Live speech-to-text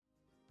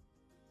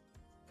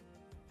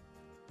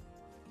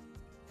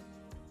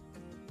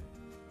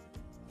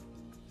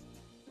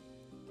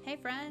Hey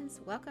friends,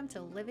 welcome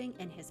to Living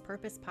in His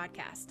Purpose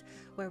podcast,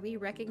 where we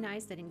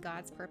recognize that in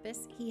God's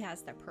purpose, He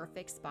has the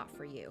perfect spot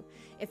for you.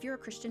 If you're a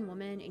Christian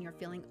woman and you're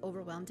feeling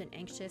overwhelmed and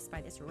anxious by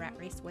this rat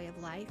race way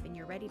of life and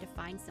you're ready to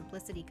find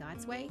simplicity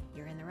God's way,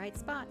 you're in the right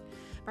spot.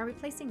 By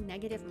replacing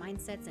negative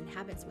mindsets and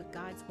habits with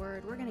God's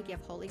Word, we're going to give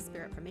Holy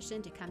Spirit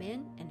permission to come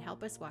in and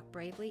help us walk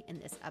bravely in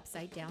this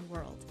upside down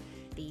world.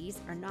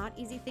 These are not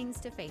easy things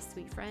to face,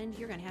 sweet friend.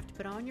 You're going to have to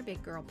put on your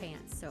big girl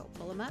pants. So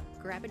pull them up,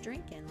 grab a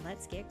drink, and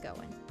let's get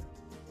going.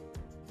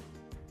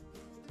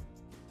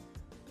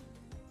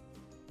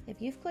 If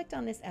you've clicked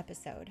on this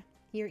episode,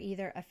 you're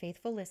either a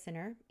faithful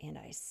listener, and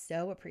I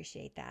so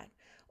appreciate that,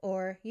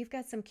 or you've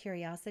got some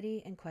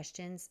curiosity and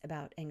questions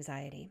about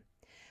anxiety.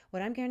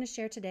 What I'm going to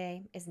share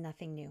today is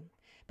nothing new,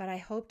 but I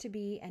hope to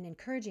be an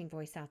encouraging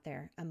voice out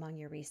there among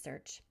your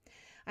research.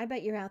 I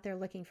bet you're out there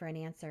looking for an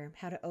answer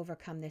how to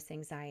overcome this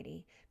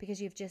anxiety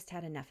because you've just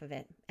had enough of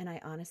it. And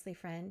I honestly,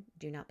 friend,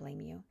 do not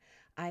blame you.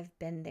 I've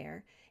been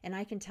there, and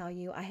I can tell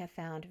you I have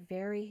found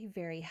very,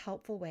 very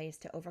helpful ways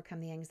to overcome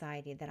the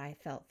anxiety that I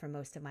felt for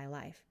most of my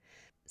life.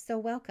 So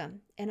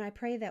welcome, and I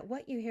pray that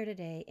what you hear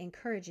today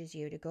encourages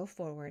you to go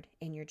forward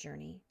in your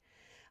journey.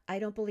 I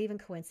don't believe in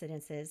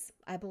coincidences.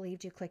 I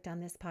believed you clicked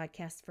on this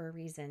podcast for a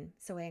reason,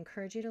 so I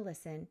encourage you to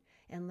listen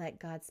and let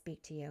God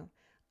speak to you.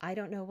 I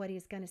don't know what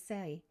He's going to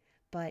say,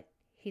 but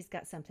He's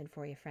got something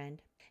for you,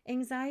 friend.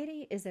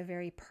 Anxiety is a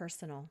very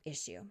personal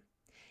issue.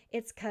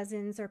 Its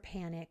cousins are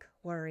panic,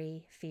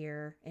 worry,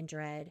 fear, and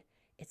dread.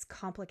 It's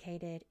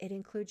complicated. It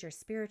includes your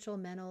spiritual,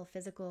 mental,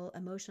 physical,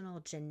 emotional,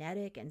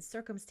 genetic, and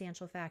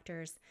circumstantial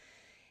factors,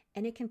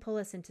 and it can pull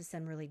us into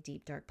some really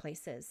deep, dark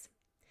places.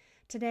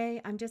 Today,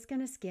 I'm just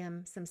going to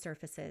skim some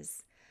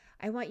surfaces.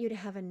 I want you to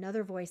have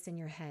another voice in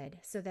your head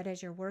so that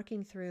as you're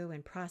working through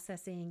and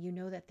processing, you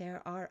know that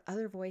there are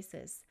other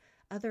voices,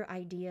 other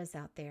ideas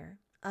out there,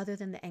 other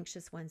than the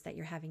anxious ones that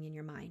you're having in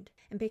your mind.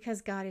 And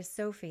because God is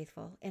so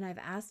faithful, and I've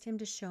asked Him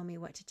to show me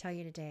what to tell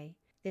you today,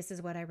 this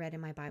is what I read in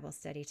my Bible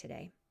study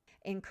today.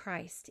 In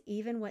Christ,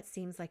 even what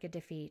seems like a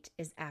defeat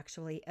is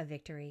actually a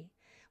victory.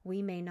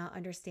 We may not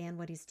understand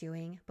what He's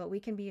doing, but we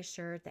can be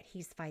assured that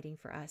He's fighting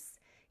for us.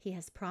 He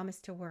has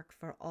promised to work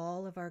for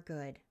all of our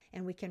good,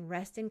 and we can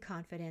rest in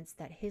confidence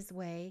that His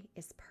way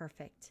is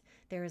perfect.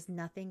 There is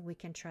nothing we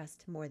can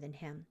trust more than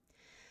Him.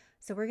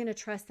 So we're going to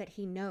trust that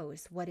He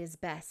knows what is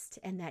best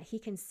and that He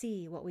can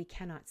see what we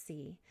cannot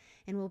see.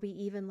 And we'll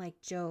be even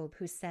like Job,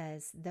 who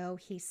says, "Though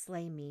He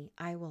slay me,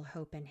 I will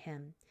hope in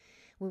Him."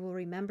 We will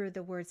remember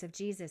the words of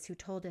Jesus, who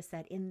told us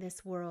that in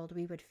this world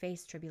we would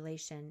face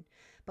tribulation,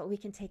 but we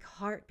can take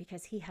heart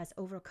because He has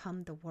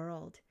overcome the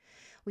world.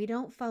 We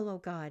don't follow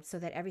God so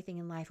that everything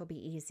in life will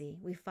be easy.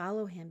 We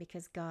follow Him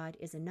because God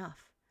is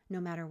enough, no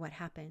matter what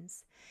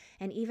happens.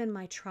 And even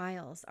my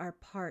trials are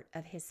part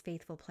of His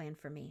faithful plan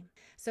for me.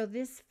 So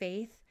this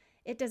faith,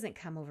 it doesn't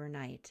come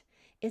overnight.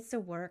 It's a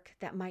work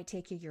that might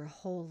take you your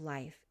whole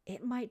life.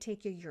 It might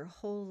take you your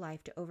whole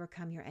life to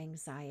overcome your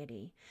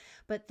anxiety.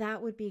 But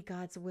that would be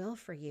God's will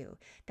for you,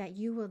 that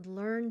you would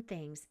learn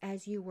things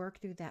as you work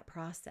through that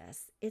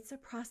process. It's a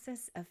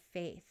process of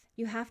faith.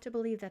 You have to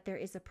believe that there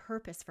is a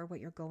purpose for what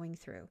you're going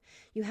through.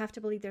 You have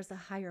to believe there's a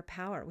higher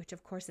power, which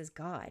of course is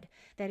God,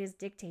 that is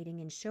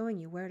dictating and showing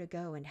you where to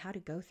go and how to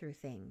go through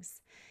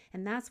things.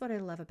 And that's what I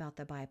love about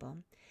the Bible.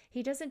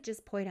 He doesn't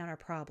just point out our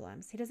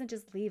problems. He doesn't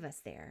just leave us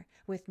there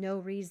with no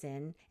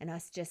reason and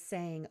us just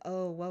saying,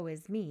 "Oh, woe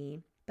is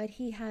me." But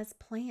He has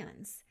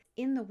plans.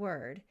 In the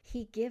Word,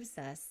 He gives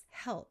us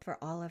help for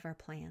all of our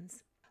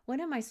plans. One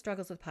of my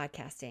struggles with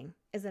podcasting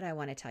is that I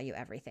want to tell you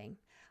everything.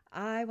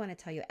 I want to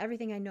tell you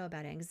everything I know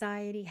about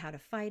anxiety, how to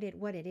fight it,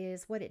 what it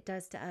is, what it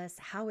does to us,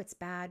 how it's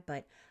bad,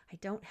 but I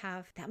don't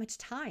have that much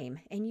time,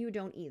 and you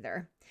don't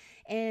either.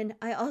 And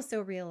I also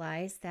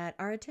realize that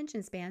our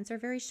attention spans are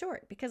very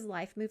short because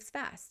life moves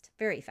fast,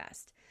 very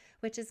fast,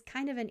 which is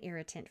kind of an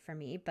irritant for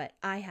me, but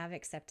I have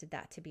accepted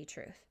that to be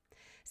truth.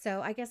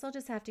 So I guess I'll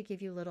just have to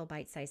give you little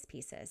bite-sized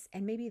pieces,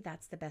 and maybe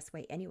that's the best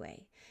way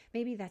anyway.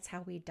 Maybe that's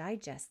how we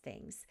digest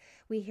things.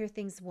 We hear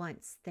things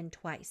once, then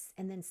twice,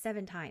 and then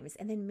 7 times,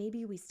 and then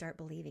maybe we start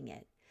believing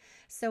it.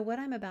 So what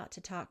I'm about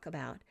to talk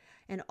about,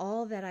 and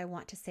all that I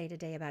want to say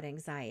today about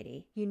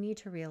anxiety, you need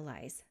to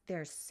realize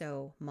there's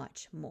so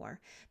much more.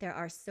 There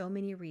are so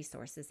many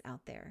resources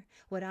out there.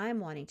 What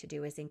I'm wanting to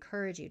do is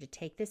encourage you to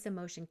take this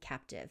emotion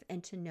captive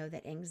and to know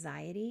that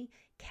anxiety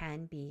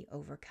can be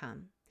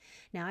overcome.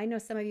 Now, I know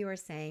some of you are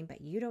saying,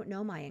 but you don't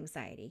know my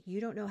anxiety.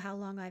 You don't know how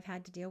long I've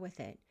had to deal with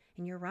it.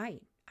 And you're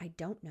right. I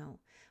don't know.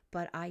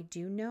 But I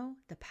do know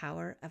the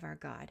power of our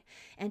God.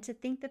 And to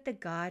think that the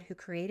God who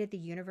created the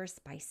universe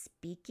by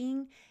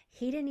speaking,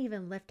 He didn't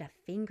even lift a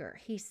finger.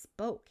 He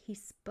spoke. He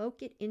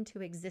spoke it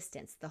into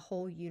existence, the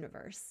whole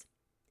universe.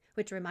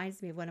 Which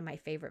reminds me of one of my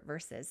favorite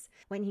verses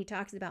when He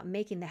talks about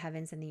making the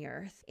heavens and the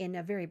earth in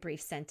a very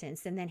brief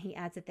sentence. And then He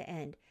adds at the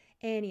end,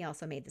 and He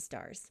also made the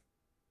stars.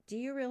 Do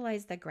you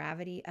realize the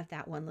gravity of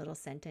that one little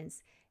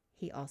sentence?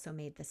 He also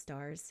made the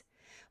stars.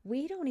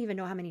 We don't even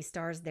know how many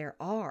stars there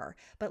are,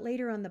 but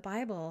later on in the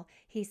Bible,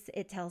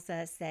 it tells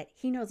us that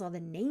he knows all the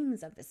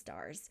names of the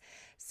stars.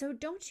 So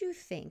don't you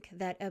think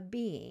that a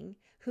being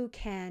who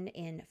can,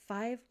 in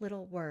 5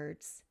 little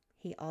words,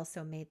 he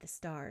also made the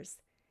stars,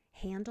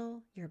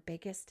 handle your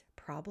biggest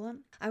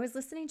problem? I was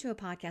listening to a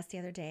podcast the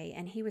other day,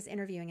 and he was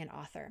interviewing an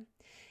author,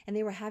 and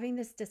they were having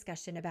this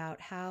discussion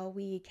about how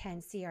we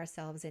can see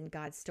ourselves in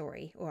God's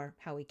story, or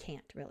how we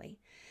can't really.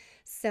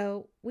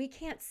 So we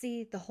can't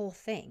see the whole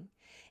thing.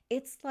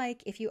 It's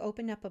like if you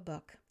open up a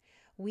book,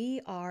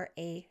 we are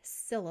a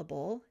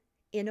syllable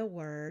in a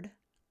word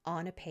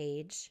on a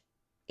page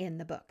in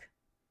the book.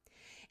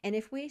 And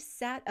if we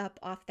sat up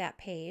off that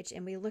page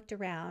and we looked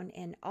around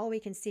and all we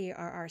can see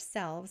are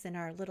ourselves and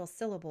our little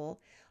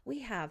syllable, we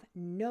have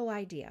no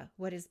idea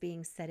what is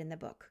being said in the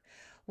book.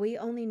 We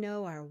only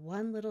know our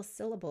one little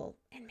syllable,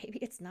 and maybe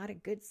it's not a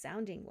good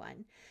sounding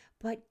one,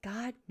 but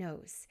God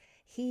knows.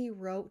 He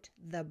wrote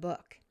the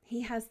book.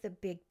 He has the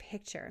big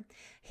picture.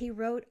 He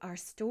wrote our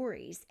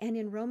stories. And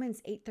in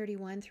Romans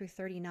 8:31 through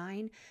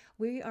 39,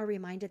 we are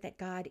reminded that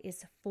God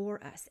is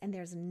for us and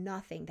there's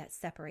nothing that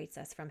separates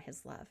us from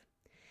his love.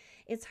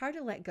 It's hard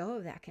to let go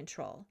of that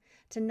control,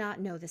 to not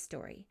know the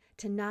story,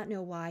 to not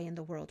know why in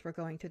the world we're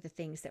going through the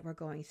things that we're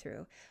going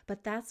through.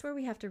 But that's where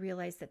we have to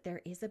realize that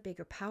there is a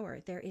bigger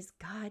power. There is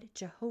God,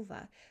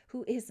 Jehovah,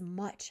 who is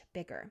much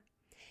bigger.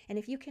 And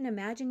if you can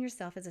imagine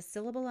yourself as a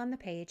syllable on the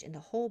page in the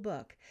whole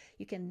book,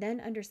 you can then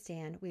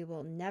understand we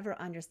will never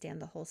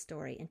understand the whole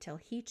story until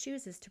he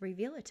chooses to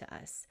reveal it to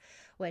us,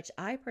 which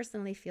I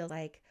personally feel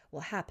like will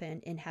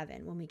happen in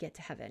heaven. When we get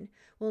to heaven,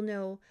 we'll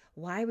know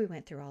why we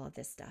went through all of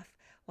this stuff,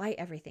 why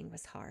everything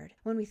was hard,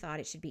 when we thought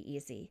it should be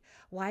easy,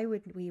 why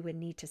we would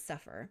need to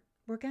suffer.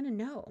 We're going to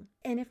know.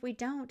 And if we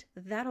don't,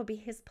 that'll be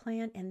his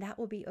plan, and that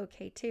will be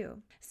okay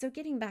too. So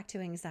getting back to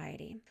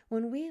anxiety,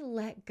 when we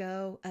let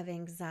go of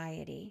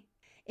anxiety,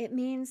 it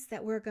means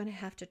that we're going to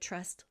have to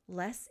trust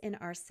less in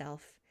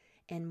ourselves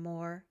and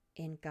more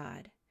in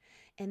God.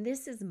 And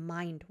this is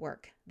mind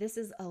work. This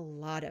is a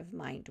lot of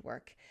mind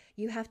work.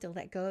 You have to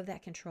let go of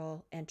that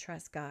control and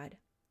trust God.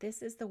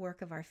 This is the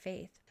work of our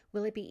faith.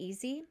 Will it be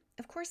easy?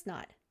 Of course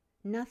not.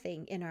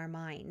 Nothing in our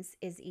minds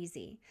is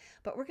easy.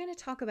 But we're going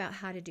to talk about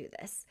how to do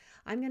this.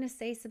 I'm going to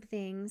say some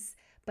things,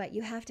 but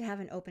you have to have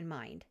an open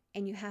mind.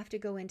 And you have to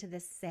go into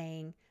this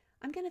saying,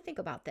 I'm going to think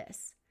about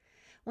this.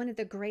 One of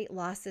the great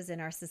losses in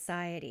our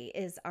society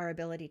is our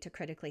ability to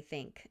critically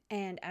think.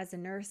 And as a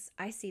nurse,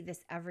 I see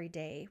this every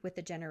day with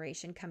the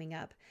generation coming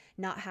up,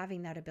 not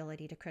having that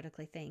ability to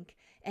critically think.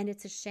 And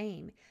it's a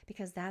shame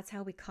because that's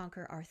how we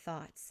conquer our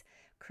thoughts.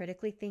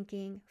 Critically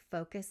thinking,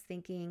 focused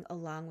thinking,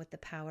 along with the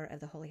power of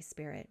the Holy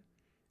Spirit.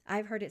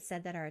 I've heard it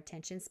said that our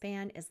attention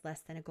span is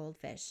less than a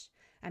goldfish.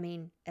 I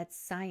mean, it's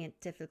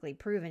scientifically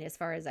proven as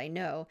far as I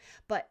know,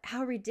 but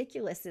how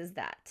ridiculous is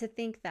that to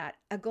think that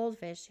a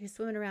goldfish who's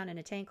swimming around in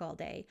a tank all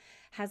day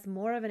has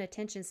more of an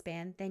attention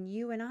span than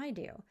you and I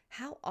do?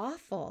 How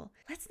awful.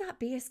 Let's not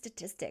be a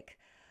statistic.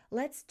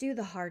 Let's do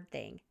the hard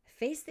thing.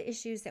 Face the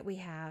issues that we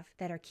have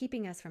that are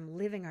keeping us from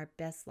living our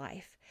best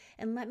life.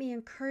 And let me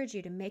encourage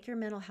you to make your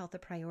mental health a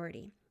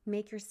priority.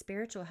 Make your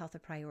spiritual health a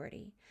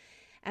priority.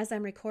 As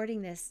I'm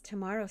recording this,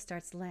 tomorrow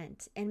starts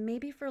Lent, and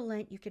maybe for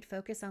Lent you could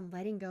focus on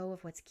letting go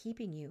of what's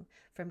keeping you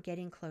from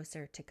getting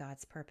closer to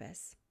God's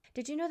purpose.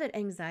 Did you know that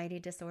anxiety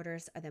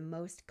disorders are the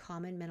most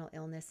common mental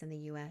illness in the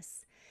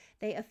U.S.?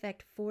 They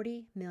affect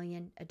 40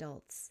 million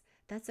adults.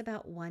 That's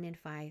about 1 in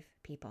 5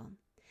 people.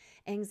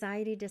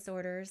 Anxiety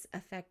disorders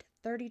affect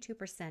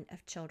 32%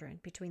 of children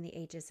between the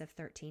ages of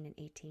 13 and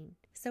 18.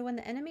 So when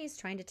the enemy is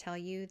trying to tell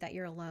you that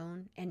you're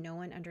alone and no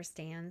one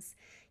understands,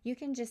 you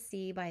can just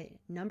see by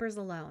numbers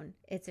alone,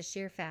 it's a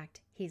sheer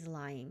fact he's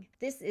lying.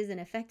 This is an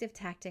effective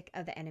tactic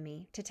of the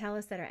enemy to tell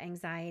us that our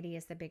anxiety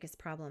is the biggest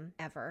problem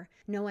ever.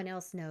 No one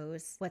else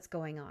knows what's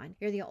going on.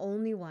 You're the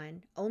only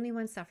one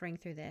suffering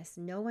through this.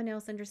 No one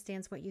else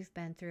understands what you've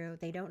been through.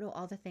 They don't know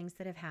all the things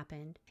that have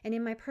happened. And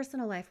in my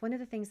personal life, one of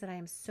the things that I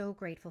am so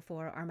grateful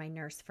for are my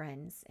nurse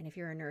friends. And if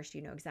you're a nurse,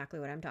 you know exactly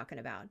what I'm talking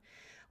about.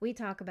 We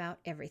talk about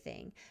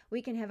everything.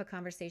 We can have a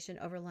conversation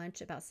over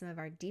lunch about some of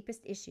our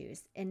deepest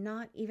issues and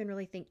not even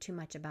really think too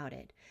much about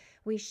it.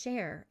 We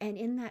share, and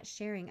in that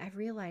sharing, I've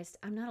realized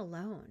I'm not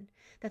alone.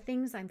 The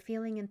things I'm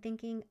feeling and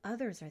thinking,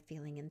 others are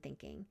feeling and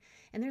thinking.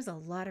 And there's a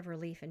lot of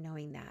relief in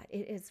knowing that.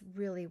 It is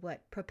really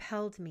what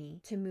propelled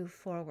me to move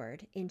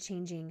forward in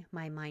changing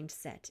my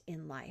mindset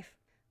in life.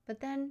 But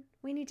then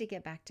we need to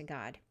get back to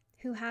God,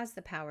 who has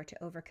the power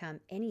to overcome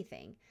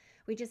anything.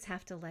 We just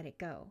have to let it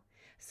go.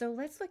 So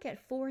let's look at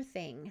 4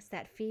 things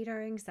that feed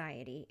our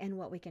anxiety and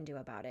what we can do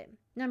about it.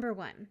 Number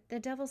 1, the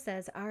devil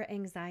says our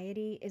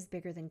anxiety is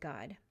bigger than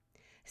God.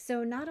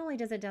 So not only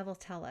does the devil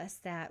tell us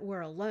that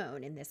we're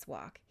alone in this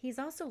walk, he's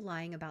also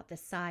lying about the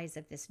size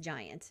of this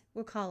giant.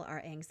 We'll call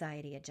our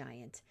anxiety a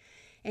giant.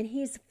 and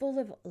he's full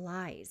of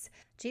lies.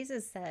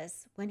 Jesus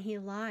says when he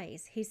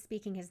lies, he's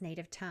speaking his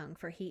native tongue,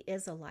 for he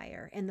is a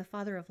liar and the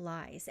father of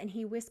lies. And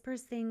he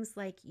whispers things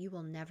like, you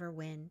will never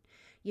win.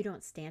 You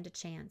don't stand a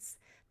chance.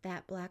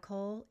 That black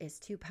hole is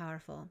too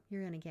powerful.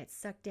 You're going to get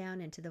sucked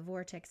down into the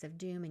vortex of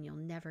doom and you'll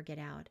never get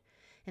out.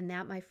 And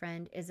that, my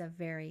friend, is a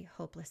very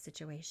hopeless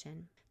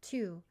situation.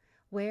 2,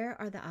 where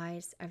are the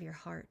eyes of your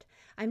heart?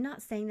 I'm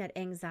not saying that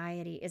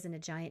anxiety isn't a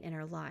giant in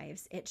our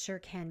lives. It sure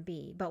can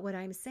be. But what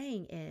I'm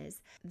saying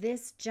is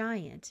this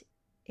giant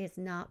is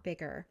not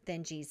bigger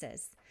than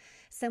Jesus.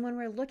 So when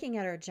we're looking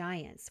at our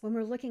giants, when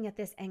we're looking at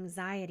this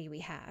anxiety we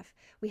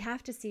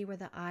have to see where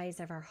the eyes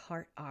of our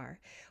heart are.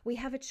 We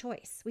have a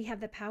choice. We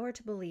have the power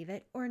to believe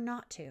it or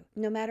not to.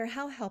 No matter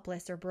how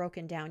helpless or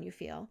broken down you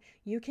feel,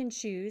 you can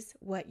choose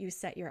what you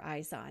set your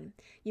eyes on.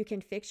 You can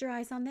fix your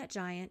eyes on that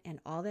giant and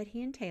all that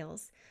he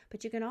entails,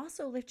 but you can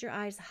also lift your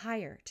eyes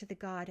higher to the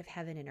God of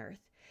heaven and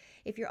earth.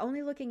 If you're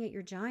only looking at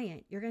your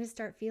giant, you're going to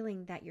start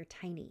feeling that you're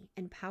tiny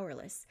and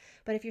powerless.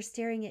 But if you're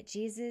staring at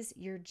Jesus,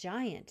 your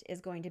giant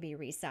is going to be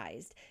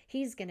resized.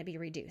 He's going to be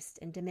reduced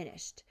and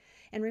diminished.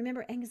 And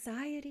remember,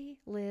 anxiety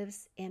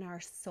lives in our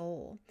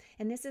soul.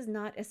 And this is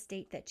not a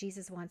state that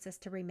Jesus wants us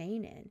to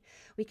remain in.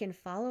 We can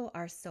follow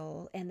our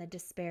soul and the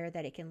despair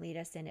that it can lead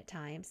us in at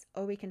times,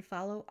 or we can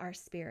follow our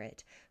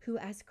spirit, who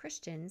as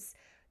Christians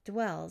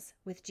dwells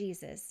with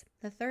Jesus.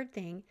 The third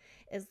thing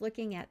is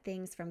looking at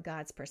things from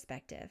God's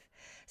perspective.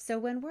 So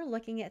when we're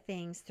looking at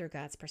things through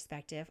God's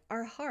perspective,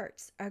 our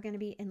hearts are going to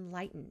be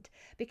enlightened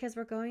because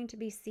we're going to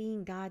be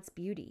seeing God's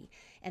beauty,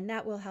 and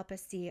that will help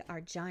us see our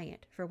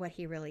giant for what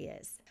he really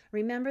is.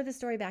 Remember the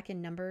story back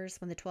in Numbers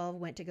when the 12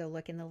 went to go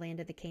look in the land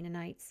of the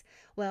Canaanites?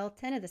 Well,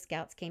 10 of the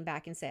scouts came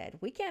back and said,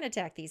 we can't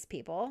attack these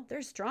people.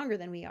 They're stronger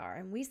than we are,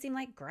 and we seem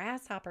like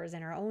grasshoppers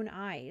in our own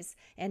eyes,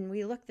 and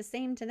we look the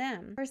same to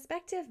them.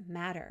 Perspective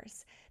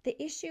matters. The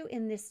issue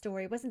in this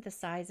story wasn't the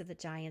size of the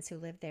giants who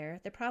lived there.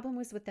 The problem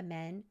was with the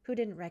men who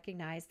didn't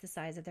recognize the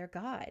size of their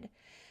God.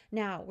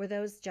 Now, were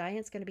those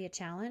giants going to be a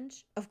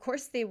challenge? Of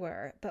course they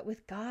were, but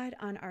with God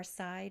on our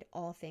side,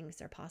 all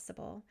things are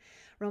possible.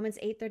 Romans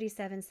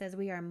 8:37 says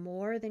we are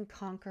more than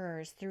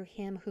conquerors through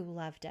him who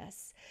loved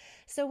us.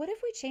 So what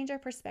if we change our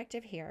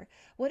perspective here?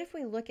 What if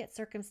we look at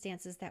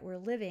circumstances that we're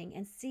living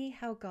and see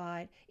how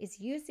God is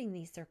using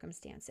these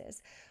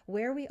circumstances,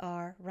 where we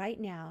are right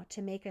now,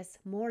 to make us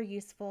more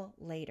useful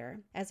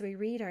later as we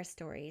read our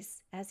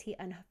stories, as he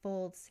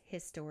unfolds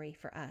his story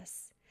for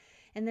us.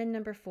 And then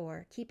number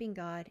 4, keeping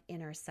God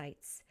in our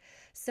sights.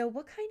 So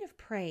what kind of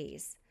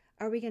praise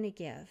are we going to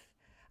give?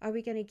 Are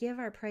we going to give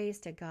our praise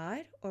to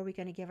God, or are we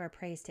going to give our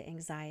praise to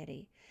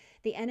anxiety?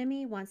 The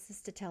enemy wants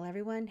us to tell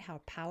everyone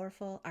how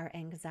powerful our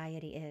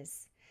anxiety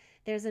is.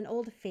 There's an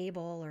old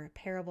fable or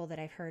parable that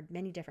I've heard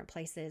many different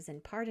places,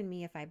 and pardon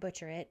me if I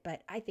butcher it,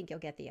 but I think you'll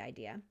get the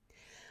idea.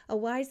 A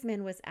wise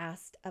man was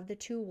asked of the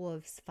 2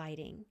 wolves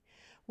fighting,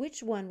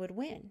 which one would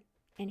win?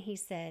 And he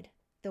said,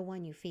 the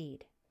one you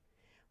feed.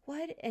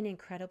 What an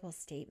incredible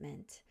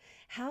statement.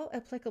 How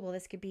applicable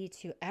this could be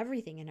to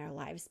everything in our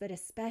lives, but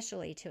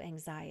especially to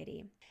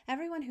anxiety.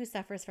 Everyone who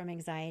suffers from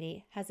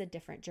anxiety has a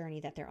different journey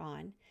that they're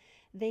on.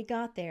 They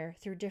got there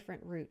through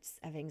different routes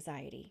of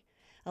anxiety.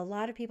 A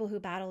lot of people who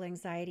battle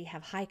anxiety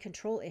have high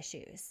control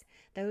issues.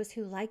 Those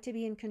who like to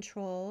be in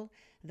control,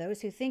 those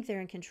who think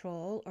they're in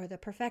control, or the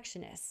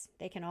perfectionists.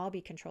 They can all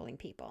be controlling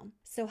people.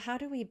 So how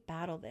do we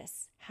battle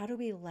this? How do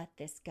we let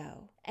this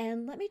go?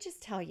 And let me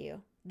just tell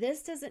you,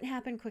 this doesn't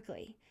happen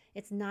quickly.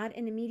 It's not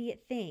an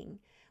immediate thing.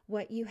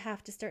 What you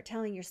have to start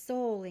telling your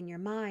soul and your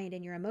mind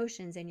and your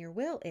emotions and your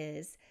will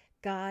is,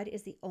 God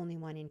is the only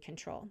one in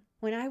control.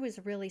 When I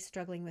was really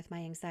struggling with my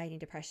anxiety and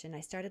depression, I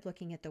started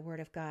looking at the Word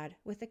of God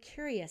with a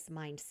curious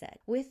mindset,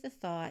 with the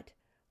thought,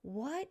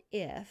 what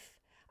if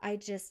I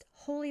just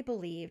wholly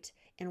believed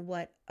in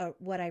what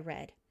I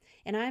read?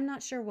 And I'm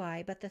not sure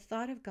why, but the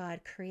thought of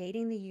God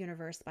creating the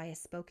universe by a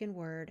spoken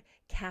word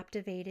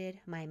captivated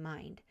my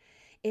mind.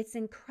 It's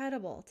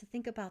incredible to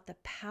think about the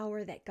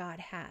power that God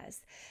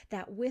has,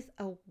 that with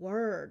a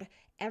word,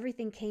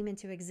 everything came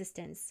into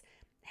existence.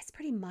 It's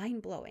pretty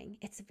mind-blowing.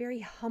 It's very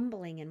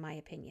humbling, in my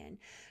opinion.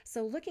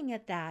 So looking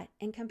at that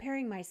and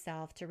comparing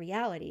myself to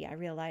reality, I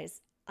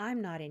realize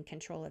I'm not in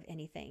control of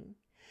anything.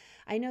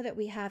 I know that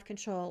we have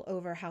control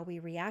over how we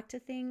react to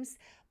things,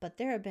 but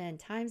there have been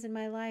times in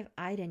my life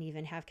I didn't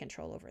even have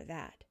control over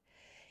that.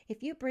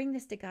 If you bring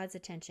this to God's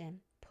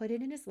attention, put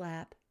it in his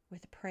lap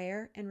with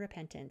prayer and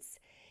repentance,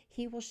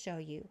 he will show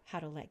you how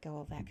to let go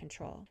of that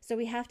control. So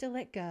we have to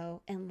let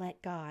go and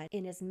let God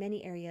in as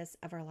many areas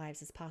of our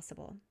lives as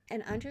possible.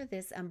 And under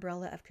this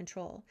umbrella of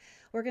control,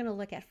 we're going to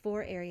look at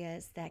 4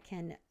 areas that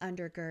can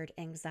undergird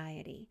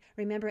anxiety.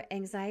 Remember,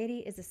 anxiety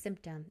is a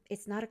symptom.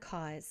 It's not a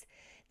cause.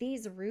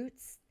 These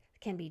roots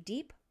can be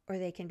deep or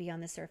they can be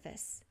on the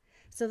surface.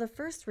 So the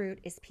first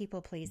root is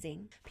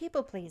people-pleasing.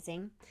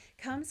 People-pleasing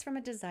comes from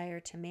a desire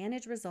to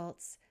manage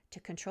results, to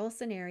control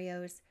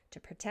scenarios, to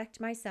protect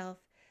myself,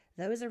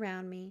 those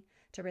around me,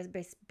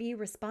 to be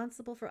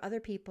responsible for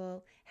other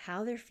people,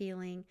 how they're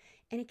feeling,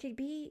 and it could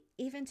be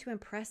even to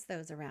impress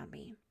those around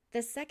me.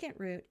 The second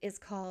root is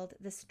called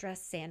the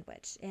stress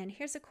sandwich. And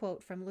here's a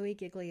quote from Louis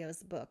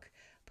Giglio's book,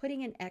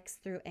 Putting an X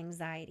Through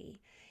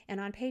Anxiety. And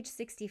on page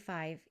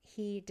 65,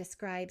 he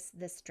describes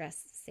the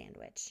stress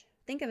sandwich.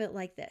 Think of it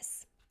like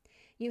this.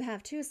 You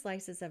have two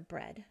slices of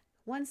bread.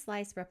 One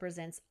slice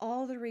represents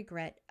all the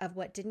regret of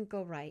what didn't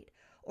go right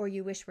or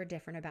you wish were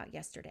different about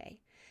yesterday.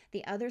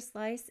 The other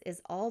slice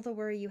is all the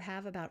worry you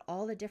have about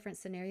all the different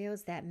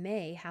scenarios that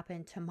may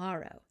happen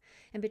tomorrow.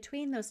 And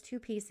between those two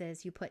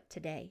pieces, you put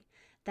today.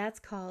 That's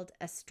called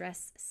a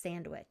stress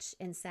sandwich.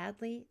 And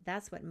sadly,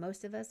 that's what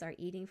most of us are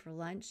eating for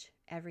lunch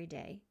every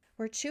day.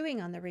 We're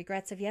chewing on the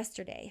regrets of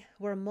yesterday.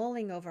 We're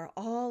mulling over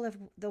all of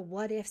the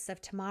what ifs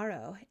of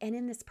tomorrow. And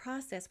in this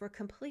process, we're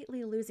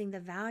completely losing the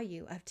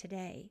value of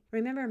today.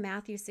 Remember,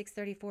 Matthew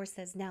 6:34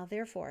 says, "Now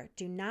therefore,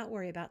 do not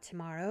worry about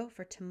tomorrow,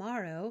 for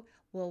tomorrow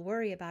will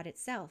worry about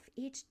itself.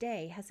 Each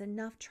day has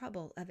enough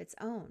trouble of its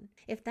own."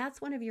 If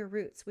that's one of your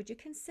roots, would you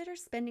consider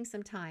spending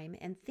some time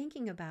and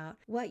thinking about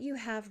what you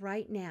have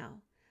right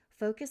now?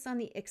 Focus on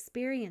the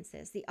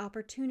experiences, the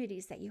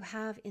opportunities that you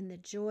have in the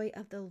joy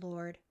of the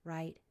Lord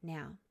right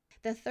now.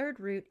 The third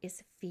root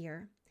is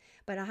fear,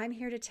 but I'm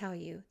here to tell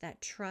you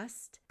that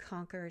trust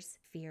conquers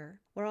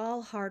fear. We're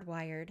all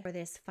hardwired for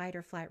this fight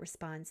or flight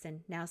response,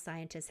 and now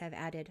scientists have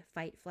added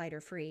fight, flight, or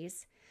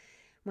freeze.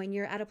 When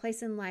you're at a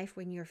place in life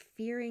when you're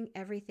fearing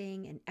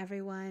everything and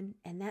everyone,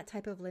 and that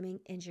type of living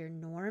is your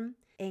norm,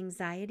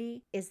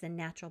 anxiety is the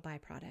natural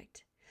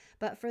byproduct.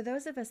 But for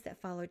those of us that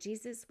follow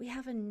Jesus, we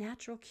have a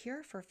natural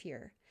cure for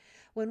fear.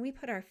 When we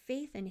put our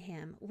faith in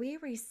Him, we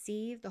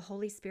receive the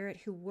Holy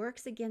Spirit who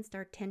works against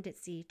our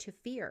tendency to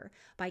fear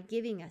by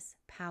giving us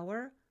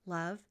power,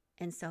 love,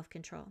 and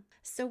self-control.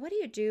 So what do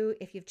you do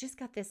if you've just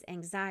got this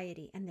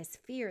anxiety and this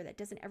fear that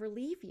doesn't ever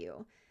leave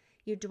you?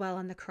 You dwell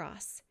on the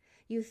cross.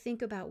 You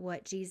think about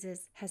what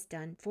Jesus has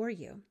done for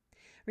you.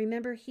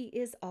 Remember, He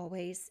is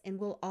always and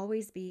will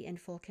always be in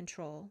full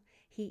control.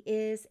 He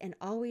is and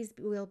always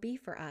will be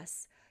for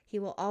us. He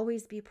will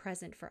always be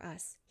present for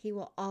us. He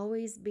will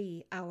always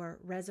be our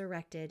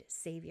resurrected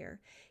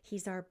Savior.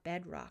 He's our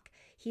bedrock.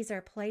 He's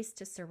our place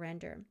to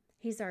surrender.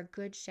 He's our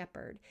good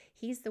shepherd.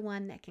 He's the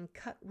one that can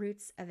cut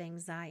roots of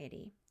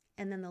anxiety.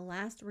 And then the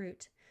last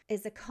root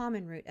is a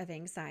common root of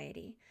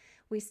anxiety.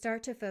 We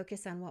start to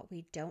focus on what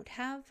we don't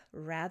have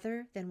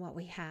rather than what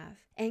we have.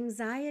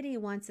 Anxiety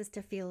wants us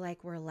to feel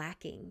like we're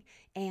lacking,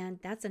 and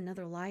that's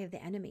another lie of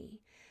the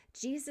enemy.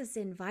 Jesus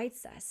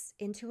invites us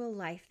into a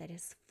life that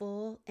is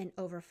full and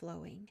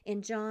overflowing.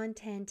 In John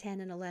 10:10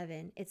 and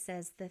 11, it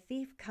says, "The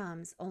thief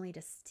comes only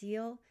to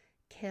steal,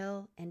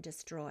 kill, and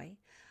destroy.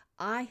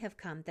 I have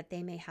come that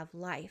they may have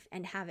life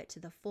and have it to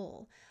the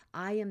full.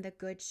 I am the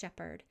good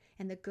shepherd,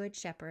 and the good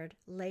shepherd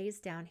lays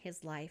down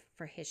his life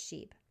for his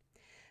sheep."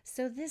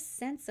 So this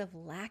sense of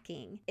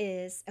lacking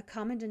is a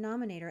common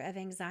denominator of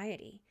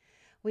anxiety.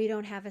 We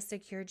don't have a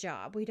secure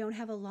job. We don't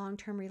have a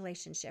long-term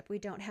relationship. We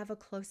don't have a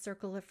close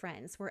circle of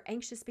friends. We're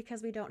anxious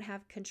because we don't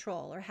have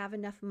control or have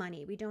enough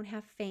money. We don't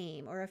have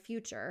fame or a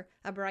future,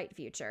 a bright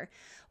future.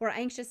 We're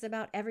anxious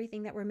about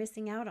everything that we're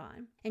missing out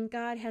on. And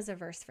God has a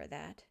verse for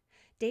that.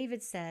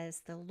 David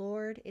says, "The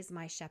Lord is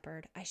my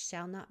shepherd. I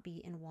shall not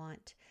be in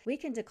want." We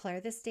can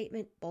declare this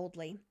statement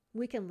boldly.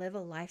 We can live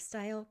a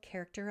lifestyle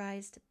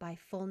characterized by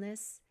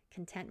fullness,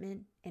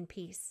 contentment, and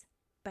peace.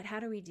 But how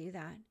do we do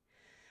that?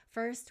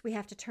 First, we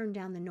have to turn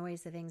down the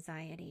noise of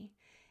anxiety.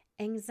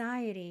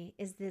 Anxiety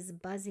is this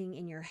buzzing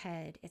in your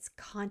head. It's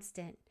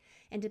constant.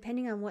 And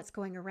depending on what's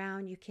going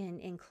around, you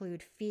can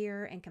include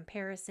fear and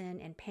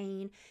comparison and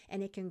pain,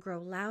 and it can grow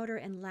louder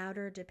and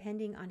louder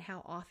depending on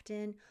how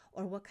often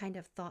or what kind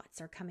of thoughts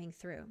are coming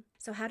through.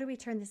 So how do we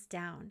turn this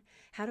down?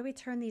 How do we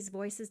turn these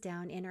voices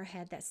down in our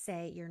head that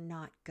say you're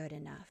not good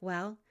enough?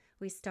 Well,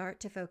 we start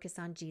to focus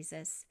on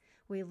Jesus.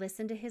 We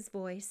listen to His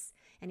voice,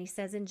 and He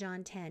says in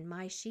John 10,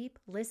 "My sheep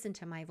listen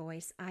to my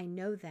voice. I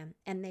know them,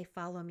 and they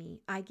follow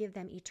me. I give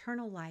them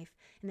eternal life,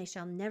 and they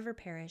shall never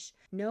perish.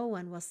 No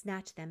one will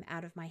snatch them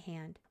out of my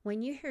hand."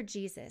 When you hear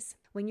Jesus,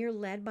 when you're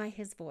led by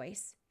His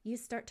voice, you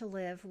start to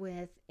live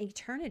with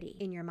eternity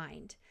in your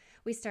mind.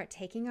 We start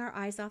taking our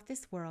eyes off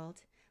this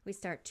world. We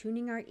start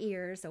tuning our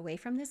ears away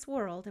from this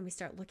world, and we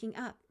start looking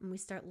up, and we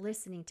start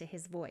listening to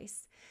His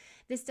voice.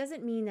 This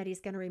doesn't mean that He's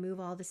going to remove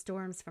all the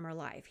storms from our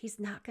life. He's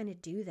not going to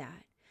do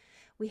that.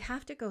 We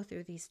have to go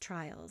through these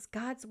trials.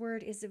 God's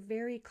word is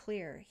very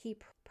clear. He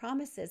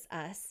promises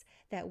us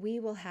that we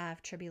will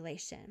have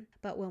tribulation.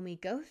 But when we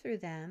go through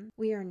them,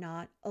 we are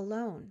not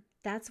alone.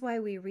 That's why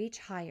we reach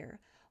higher.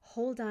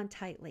 Hold on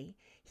tightly.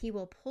 He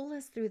will pull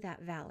us through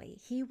that valley.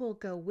 He will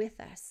go with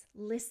us.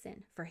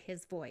 Listen for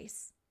His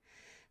voice.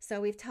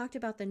 So we've talked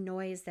about the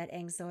noise that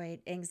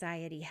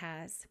anxiety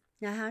has.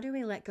 Now, how do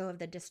we let go of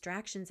the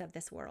distractions of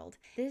this world?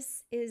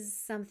 This is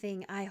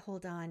something I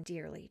hold on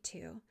dearly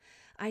to.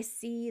 I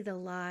see the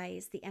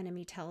lies the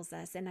enemy tells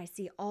us, and I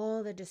see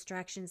all the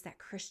distractions that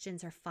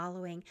Christians are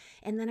following,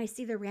 and then I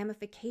see the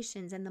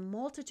ramifications and the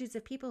multitudes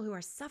of people who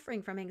are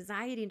suffering from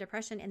anxiety and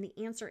depression, and the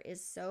answer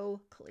is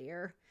so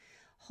clear.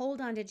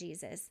 Hold on to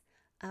Jesus.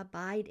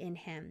 abide in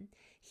him.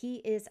 He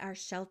is our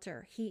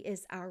shelter. He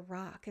is our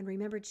rock. And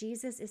remember,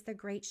 Jesus is the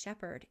great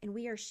shepherd, and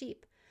we are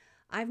sheep.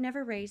 I've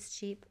never raised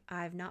sheep.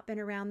 I've not been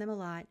around them a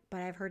lot,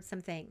 but I've heard some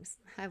things.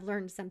 I've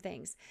learned some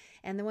things.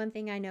 And the one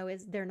thing I know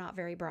is they're not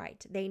very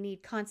bright. They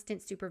need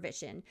constant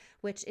supervision,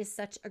 which is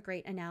such a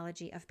great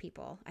analogy of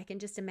people. I can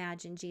just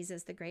imagine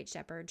Jesus, the great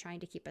shepherd,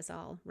 trying to keep us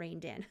all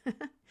reined in.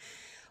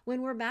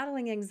 When we're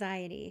battling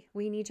anxiety,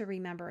 we need to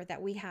remember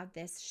that we have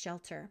this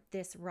shelter,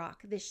 this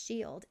rock, this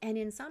shield. And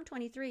in Psalm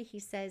 23, he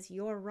says,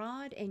 "Your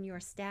rod and your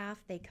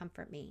staff, they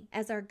comfort me."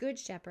 As our good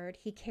shepherd,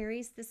 he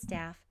carries the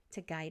staff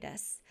to guide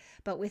us.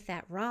 But with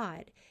that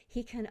rod,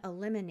 he can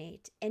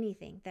eliminate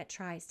anything that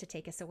tries to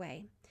take us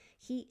away.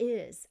 He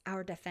is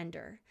our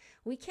defender.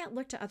 We can't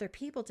look to other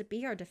people to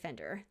be our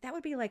defender. That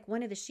would be like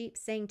one of the sheep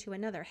saying to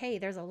another, "Hey,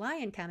 there's a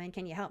lion coming.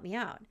 Can you help me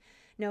out?"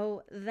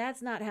 No,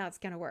 that's not how it's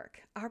going to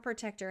work. Our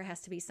protector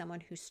has to be someone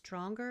who's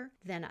stronger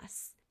than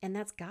us, and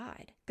that's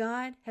God.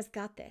 God has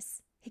got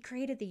this. He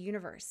created the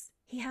universe.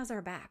 He has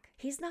our back.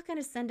 He's not going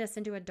to send us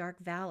into a dark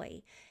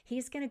valley.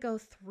 He's going to go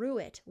through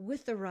it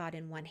with the rod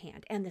in one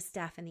hand and the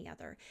staff in the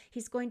other.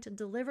 He's going to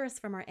deliver us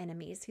from our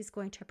enemies. He's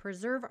going to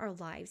preserve our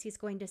lives. He's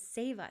going to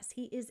save us.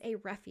 He is a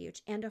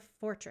refuge and a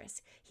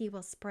fortress. He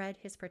will spread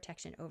his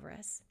protection over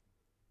us.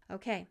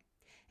 Okay.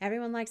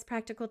 Everyone likes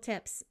practical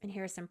tips, and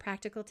here are some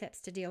practical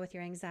tips to deal with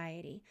your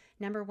anxiety.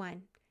 Number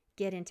 1,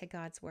 get into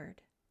God's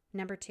word.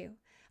 Number 2,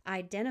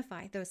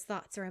 identify those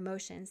thoughts or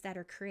emotions that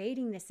are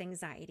creating this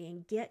anxiety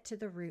and get to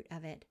the root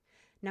of it.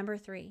 Number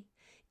 3,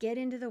 get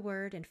into the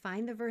word and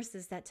find the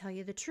verses that tell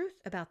you the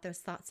truth about those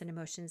thoughts and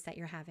emotions that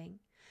you're having.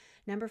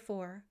 Number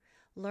 4,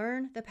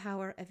 learn the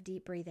power of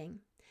deep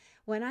breathing.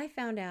 When I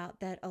found out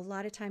that a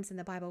lot of times in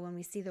the Bible, when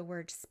we see the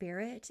word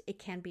spirit, it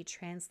can be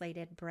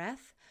translated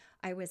breath,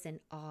 I was in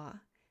awe.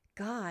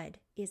 God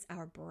is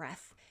our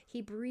breath.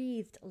 He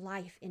breathed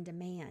life into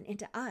man,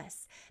 into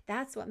us.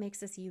 That's what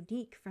makes us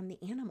unique from the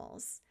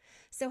animals.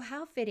 So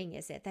how fitting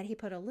is it that he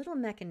put a little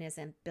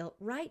mechanism built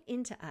right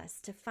into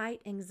us to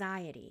fight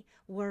anxiety,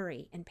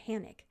 worry, and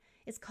panic?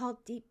 It's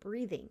called deep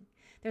breathing.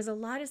 There's a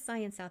lot of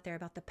science out there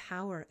about the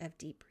power of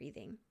deep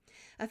breathing.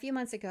 A few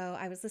months ago,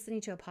 I was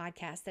listening to a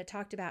podcast that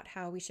talked about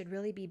how we should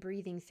really be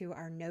breathing through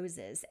our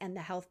noses and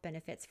the health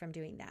benefits from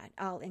doing that.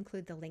 I'll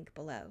include the link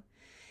below.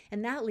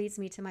 And that leads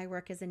me to my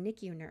work as a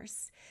NICU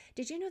nurse.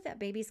 Did you know that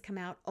babies come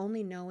out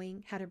only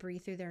knowing how to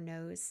breathe through their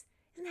nose?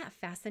 Isn't that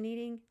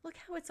fascinating? Look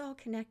how it's all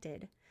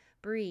connected.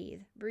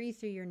 Breathe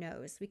through your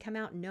nose. We come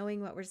out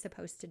knowing what we're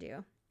supposed to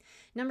do.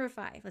 Number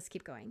 5, let's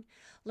keep going.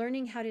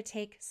 Learning how to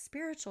take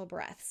spiritual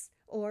breaths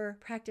or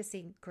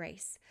practicing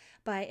grace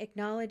by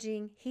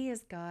acknowledging He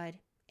is God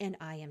and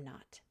I am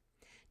not.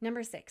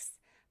 Number 6,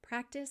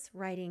 practice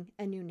writing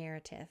a new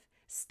narrative.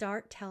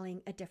 Start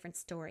telling a different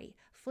story.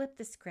 Flip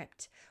the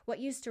script. What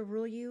used to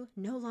rule you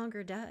no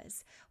longer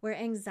does. Where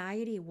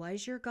anxiety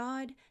was your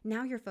God,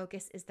 now your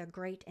focus is the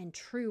great and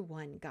true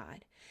one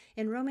God.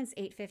 In Romans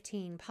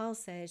 8:15, Paul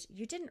says,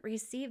 "You didn't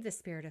receive the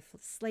spirit of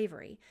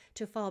slavery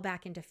to fall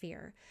back into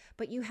fear,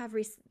 but you have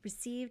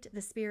received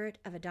the spirit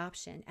of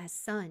adoption as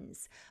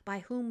sons, by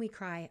whom we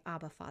cry,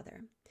 Abba,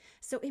 Father."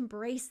 So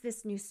embrace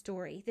this new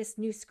story, this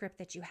new script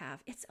that you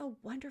have. It's a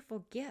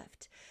wonderful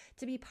gift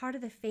to be part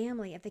of the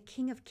family of the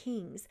King of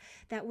Kings,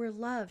 that we're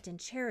loved and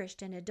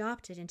cherished and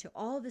adopted into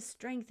all the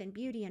strength and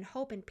beauty and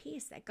hope and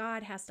peace that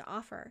God has to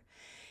offer.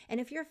 And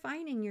if you're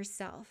finding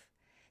yourself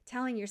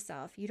telling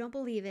yourself, you don't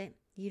believe it,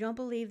 you don't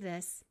believe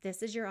this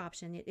is your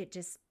option,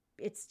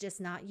 it's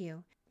just not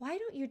you, why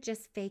don't you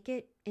just fake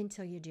it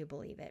until you do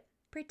believe it?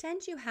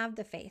 Pretend you have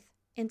the faith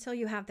until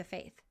you have the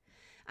faith.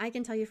 I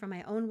can tell you from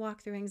my own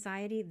walk through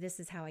anxiety, this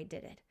is how I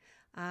did it.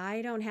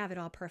 I don't have it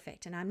all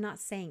perfect, and I'm not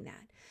saying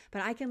that,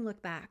 but I can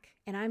look back,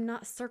 and I'm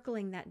not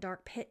circling that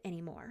dark pit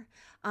anymore.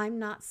 I'm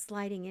not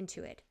sliding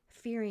into it,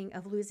 fearing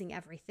of losing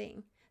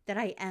everything that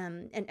I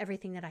am and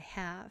everything that I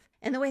have.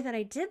 And the way that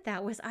I did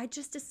that was I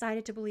just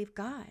decided to believe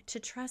God, to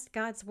trust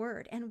God's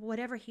word, and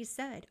whatever He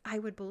said, I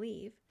would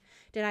believe.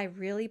 Did I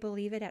really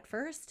believe it at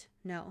first?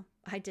 No,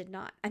 I did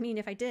not. I mean,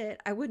 if I did,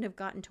 I wouldn't have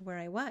gotten to where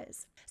I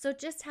was. So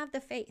just have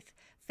the faith.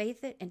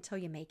 Faith it until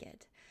you make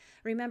it.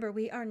 Remember,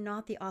 we are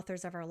not the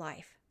authors of our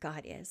life.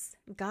 God is.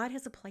 God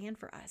has a plan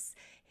for us.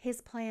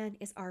 His plan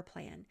is our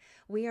plan.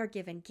 We are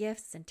given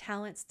gifts and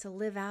talents to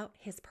live out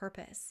His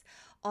purpose.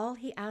 All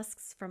He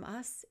asks from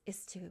us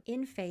is to,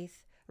 in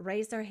faith,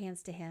 raise our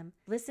hands to Him,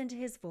 listen to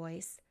His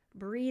voice,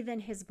 breathe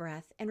in His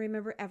breath, and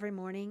remember every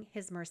morning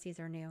His mercies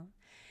are new.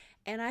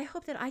 And I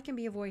hope that I can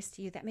be a voice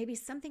to you, that maybe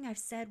something I've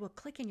said will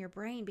click in your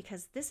brain,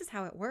 because this is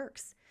how it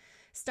works.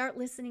 Start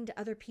listening to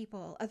other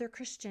people, other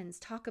Christians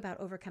talk about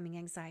overcoming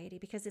anxiety,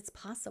 because it's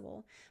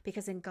possible,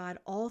 because in God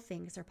all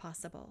things are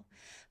possible.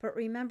 But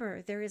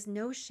remember, there is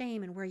no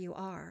shame in where you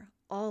are.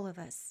 All of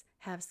us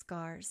have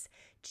scars.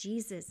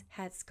 Jesus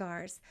had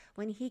scars.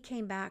 When He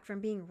came back from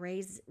being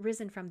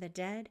risen from the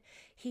dead,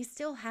 He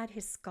still had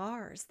His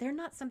scars. They're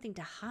not something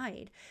to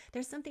hide.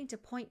 They're something to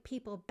point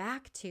people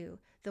back to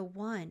the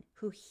one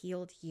who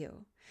healed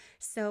you.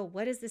 So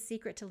what is the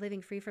secret to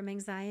living free from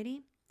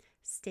anxiety?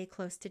 Stay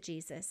close to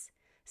Jesus.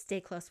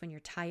 Stay close when you're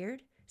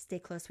tired. Stay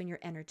close when you're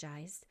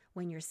energized.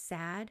 When you're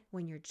sad,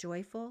 when you're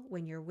joyful,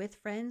 when you're with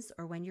friends,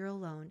 or when you're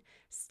alone,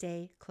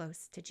 stay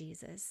close to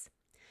Jesus.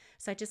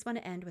 So I just want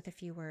to end with a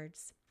few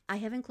words. I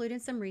have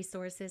included some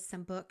resources,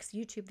 some books,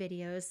 YouTube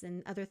videos,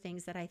 and other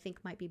things that I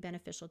think might be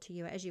beneficial to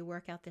you as you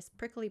work out this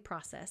prickly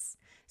process.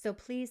 So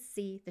please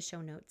see the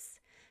show notes.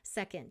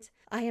 Second,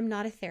 I am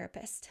not a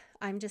therapist.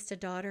 I'm just a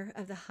daughter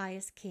of the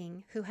highest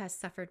King who has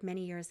suffered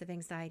many years of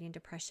anxiety and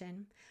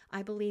depression.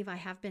 I believe I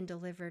have been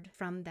delivered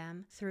from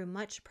them through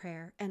much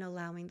prayer and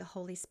allowing the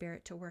Holy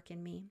Spirit to work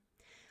in me.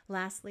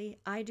 Lastly,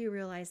 I do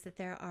realize that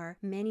there are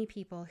many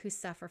people who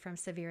suffer from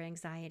severe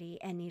anxiety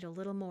and need a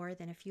little more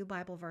than a few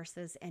Bible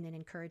verses and an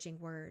encouraging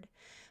word.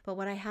 But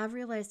what I have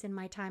realized in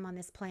my time on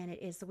this planet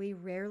is we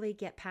rarely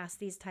get past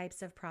these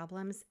types of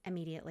problems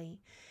immediately.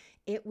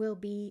 It will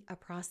be a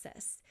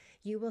process.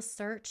 You will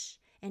search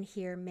and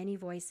hear many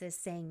voices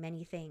saying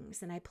many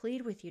things, and I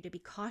plead with you to be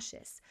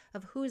cautious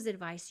of whose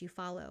advice you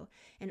follow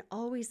and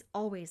always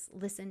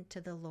listen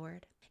to the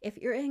Lord. If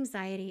your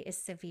anxiety is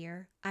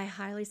severe, I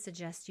highly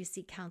suggest you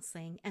seek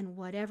counseling and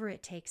whatever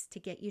it takes to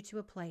get you to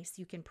a place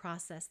you can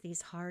process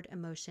these hard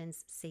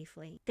emotions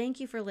safely. Thank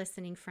you for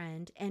listening,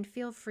 friend, and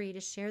feel free to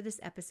share this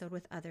episode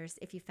with others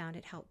if you found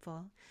it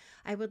helpful.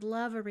 I would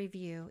love a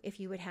review if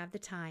you would have the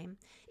time.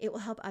 It will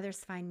help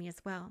others find me as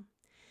well.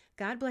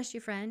 God bless you,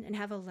 friend, and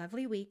have a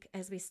lovely week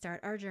as we start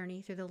our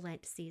journey through the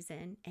Lent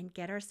season and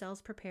get ourselves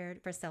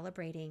prepared for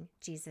celebrating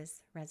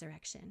Jesus'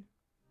 resurrection.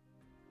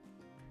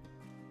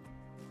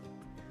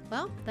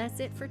 Well, that's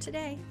it for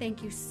today.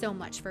 Thank you so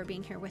much for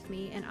being here with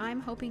me, and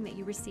I'm hoping that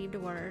you received a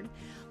word.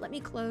 Let me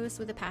close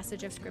with a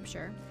passage of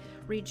Scripture.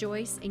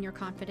 Rejoice in your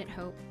confident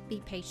hope,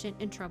 be patient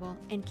in trouble,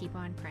 and keep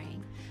on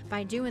praying.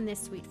 By doing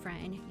this, sweet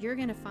friend, you're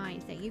going to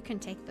find that you can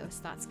take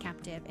those thoughts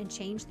captive and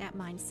change that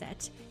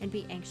mindset and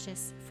be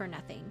anxious for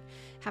nothing.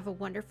 Have a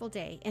wonderful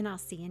day, and I'll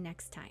see you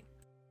next time.